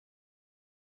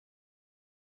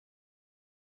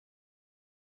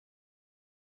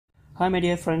Hi my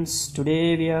dear friends,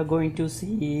 today we are going to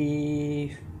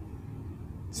see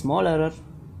small error.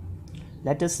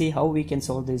 Let us see how we can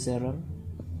solve this error,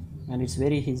 and it's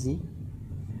very easy.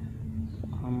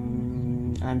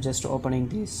 I'm just opening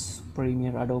this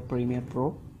Adobe Premiere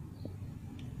Pro.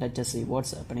 Let us see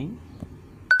what's happening.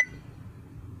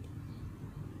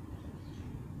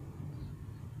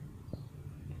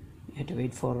 You have to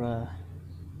wait for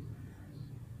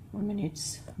 1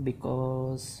 minute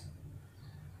because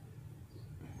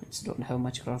it don't have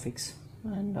much graphics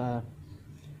and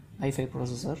i5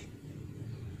 processor.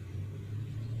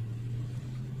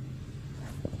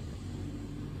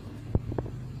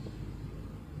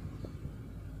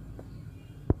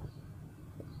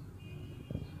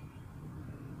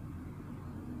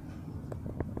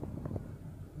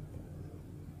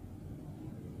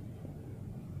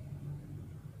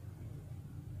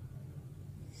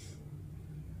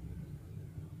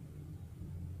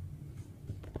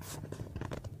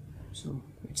 So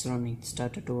it's running,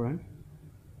 started to run.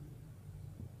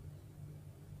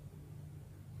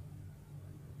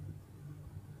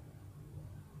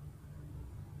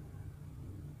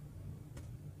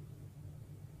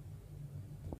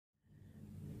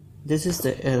 This is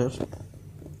the error.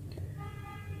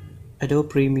 Adobe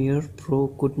Premiere Pro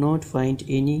could not find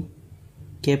any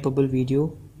capable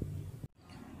video.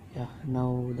 Yeah,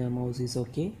 now the mouse is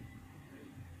okay.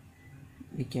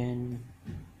 We can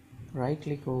right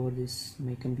click over this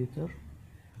my computer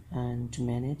and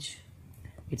manage.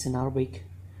 It's in Arabic.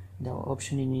 The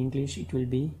option in English it will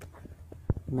be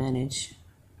manage,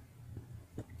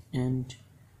 and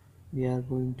we are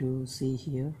going to see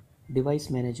here device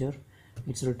manager.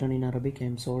 It's written in Arabic,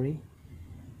 I'm sorry.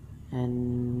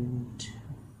 And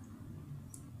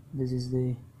this is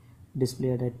the display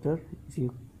adapter. If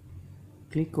you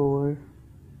click over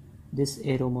this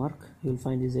arrow mark, you'll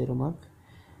find this arrow mark.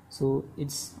 So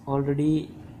it's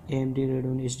already AMD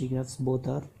Radeon HD graphs, both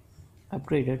are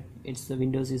upgraded. It's the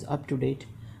Windows is up to date.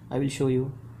 I will show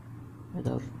you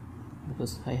whether,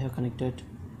 because I have connected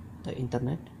the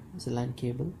internet, it's a LAN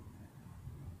cable,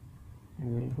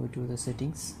 and we'll go to the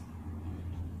settings.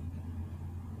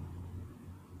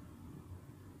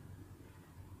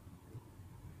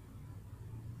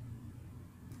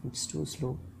 It's too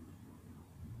slow.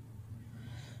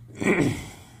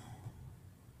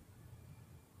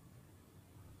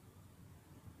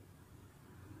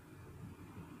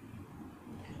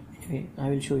 Anyway, I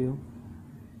will show you.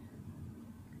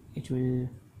 It will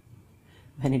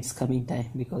when it's coming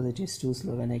time, because it is too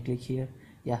slow. When I click here,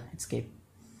 yeah, it's escape.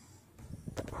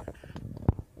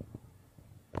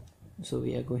 So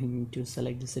we are going to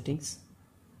select the settings.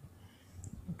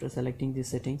 After selecting the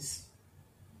settings,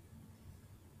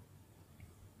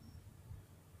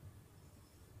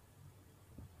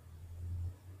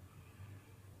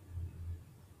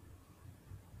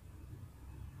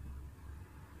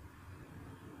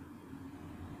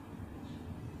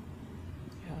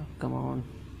 come on,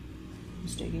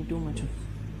 it's taking too much of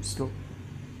slow,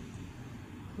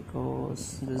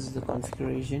 because this is the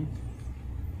configuration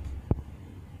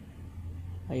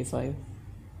i5.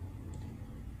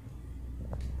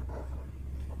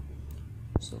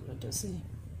 So let us see.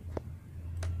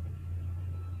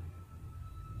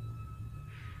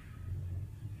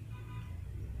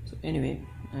 So anyway,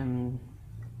 I'm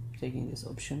taking this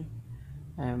option,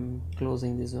 I'm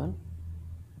closing this one.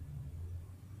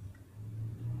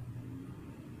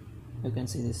 You can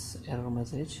see this error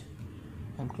message.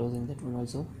 I'm closing that one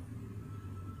also.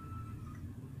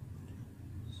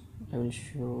 I will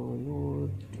show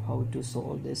you how to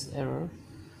solve this error.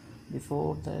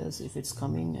 Before this, if it's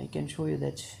coming, I can show you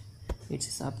that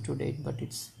it's up to date, but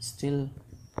it's still.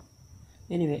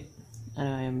 Anyway, I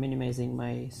am minimizing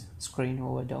my screen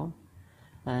over down,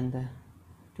 and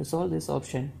to solve this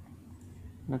option,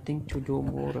 nothing to do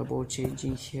more about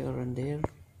changing here and there,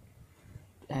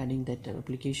 adding that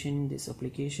application, this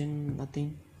application,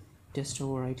 nothing. Just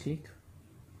over right click,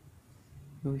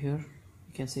 go here,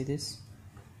 you can see this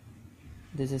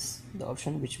is the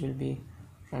option which will be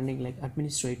running like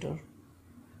administrator.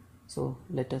 So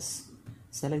let us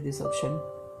select this option.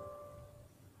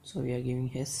 So we are giving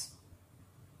yes.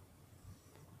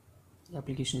 The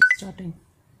application is starting.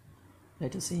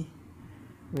 Let us see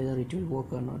whether it will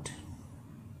work or not.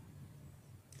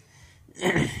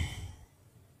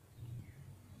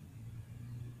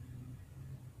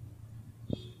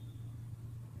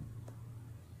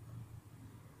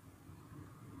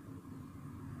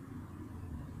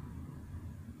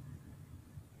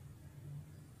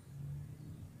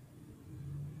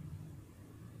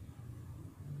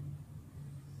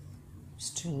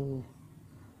 Still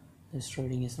this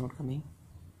trading is not coming.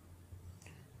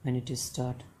 When it is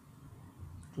start,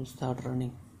 to start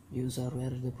running. User where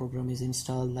the program is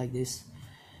installed like this,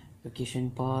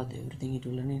 location, path, everything it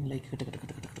will run in like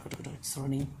it's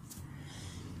running.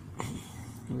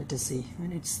 Let us see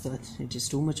when it starts. It is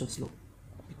too much of slow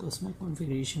because my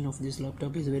configuration of this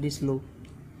laptop is very slow,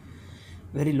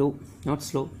 very low, not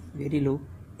slow, very low.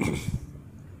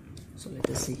 So let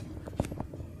us see.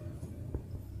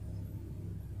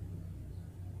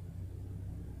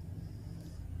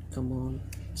 Come on,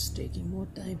 it's taking more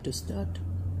time to start.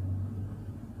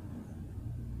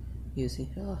 You see,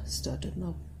 started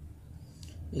now.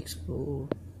 Explore.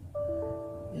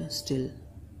 Yeah, still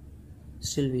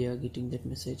we are getting that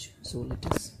message. So let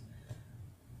us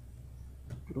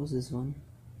close this one.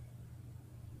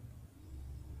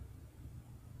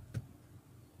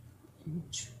 And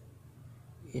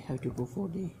we have to go for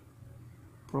the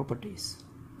properties,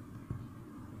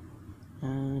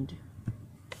 and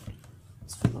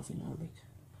it's full of in Arabic.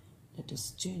 Let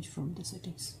us change from the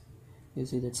settings. You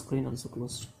see that screen also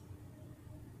closed.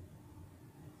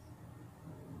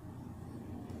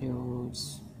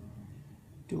 It's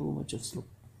too much of slow.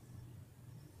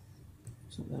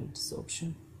 So where is the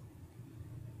option?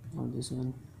 Not this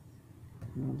one,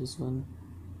 not this one.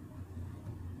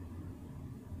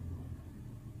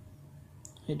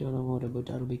 I don't know more about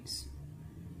Arabics.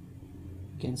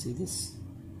 You can see this.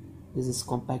 This is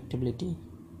compatibility,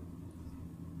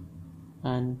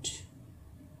 and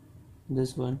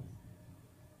this one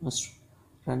must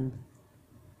run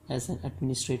as an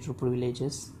administrator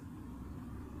privileges.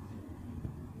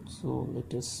 So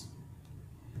let us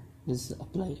this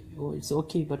apply. Oh, it's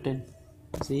okay button.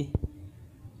 See,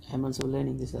 I'm also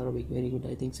learning this Arabic. Very good,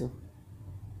 I think so.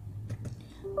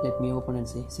 Let me open and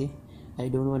see. I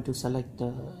don't want to select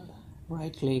the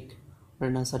right click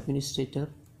run as administrator.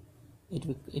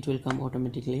 It will come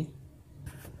automatically.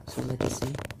 So let us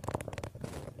see.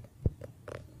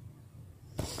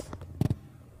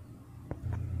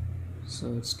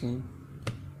 So it's came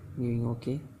giving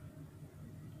okay.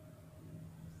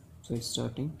 So it's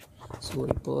starting. So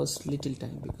I paused little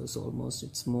time because almost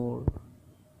it's more.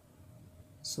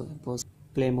 So I paused.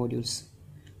 Play modules.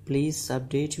 Please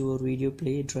update your video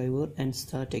play driver and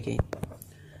start again.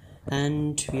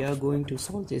 And we are going to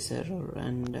solve this error,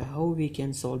 and how we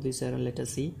can solve this error, let us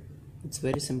see. It's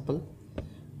very simple,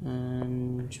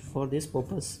 and for this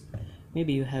purpose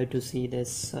maybe you have to see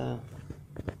this. I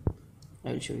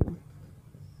will show you.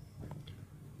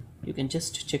 You can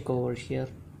just check over here.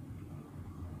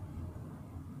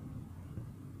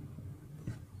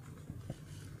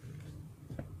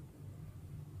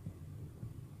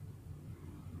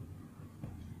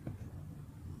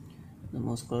 The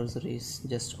mouse cursor is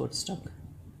just got stuck.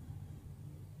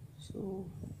 So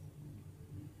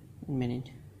 1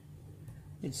 minute,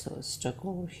 it's stuck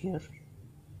over here.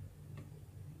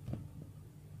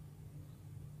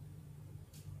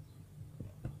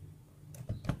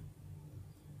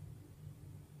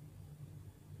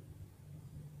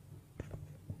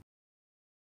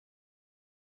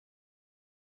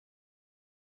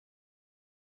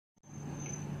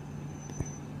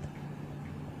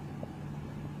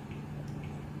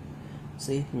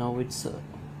 See, now it's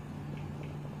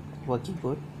working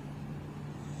good.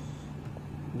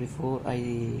 Before I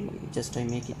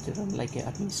make it run like an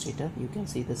administrator. You can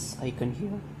see this icon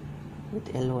here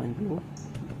with yellow and blue.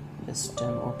 Just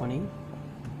opening.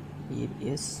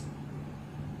 Yes.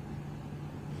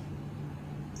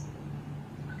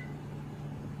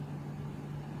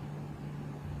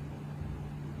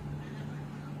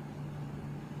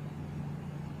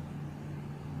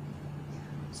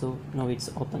 So now it's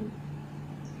open.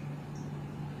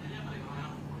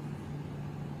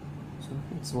 So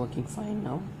it's working fine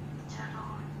now.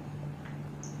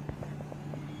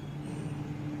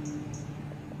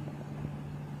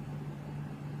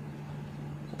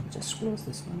 So just close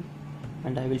this one,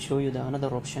 and I will show you the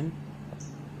another option.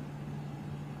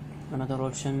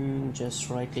 Just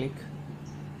right click,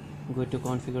 go to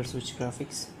configure switch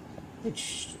graphics,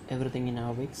 which everything in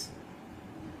Arabic.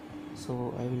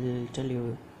 So I will tell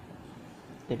you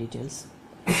the details.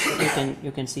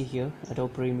 You can see here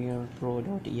Adobe Premiere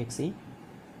Pro.exe,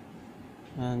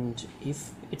 and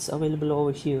if it's available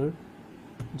over here,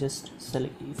 just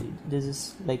select. If this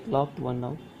is like locked one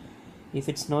now, if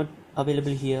it's not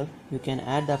available here, you can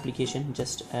add the application.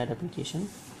 Just add application.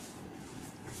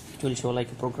 It will show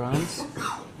like programs,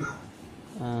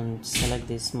 and select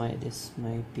this my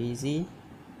PC,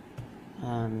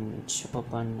 and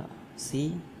open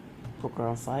C,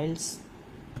 program files,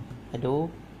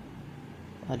 Adobe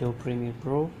Premiere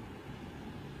Pro,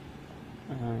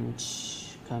 and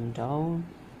come down,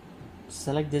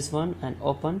 select this one and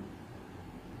open.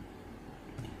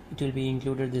 it will be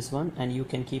included this one, and you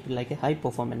can keep it like a high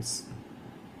performance.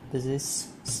 This is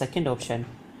second option.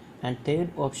 And third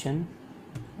option,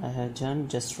 I have done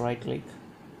just right click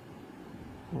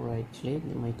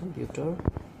in my computer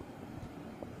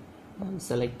and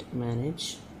select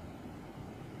manage.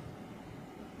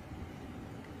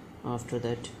 After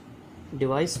that,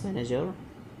 device manager,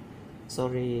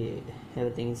 sorry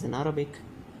everything is in Arabic,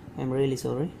 I'm really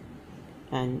sorry,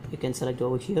 and you can select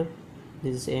over here,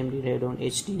 this is AMD Radeon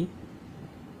HD,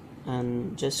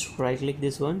 and just right click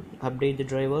this one, update the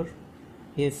driver.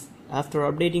 If after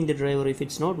updating the driver, if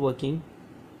it's not working,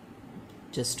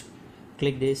 just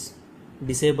click this,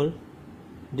 disable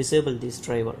this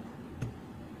driver.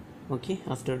 Okay,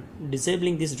 after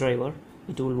disabling this driver,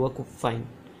 it will work fine.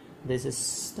 This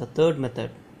is the third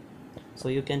method, so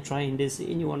you can try in this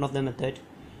any one of the method,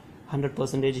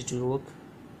 100% it will work.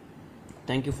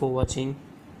 Thank you for watching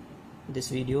this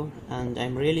video, and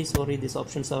I'm really sorry these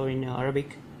options are in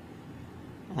Arabic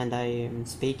and I am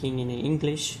speaking in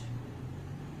English.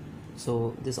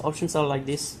 So these options are like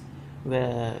this,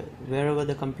 wherever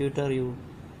the computer, you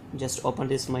just open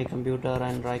this my computer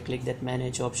and right click that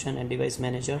manage option and device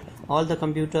manager. All the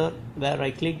computer where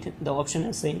I clicked, the option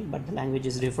is same but the language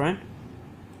is different,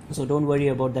 so don't worry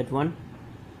about that one.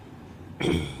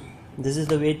 This is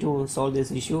the way to solve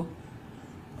this issue.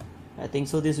 I think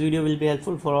so this video will be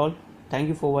helpful for all. Thank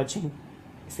you for watching.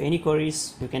 If any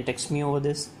queries, you can text me over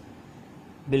this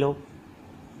below.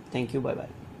 Thank you, bye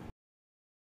bye.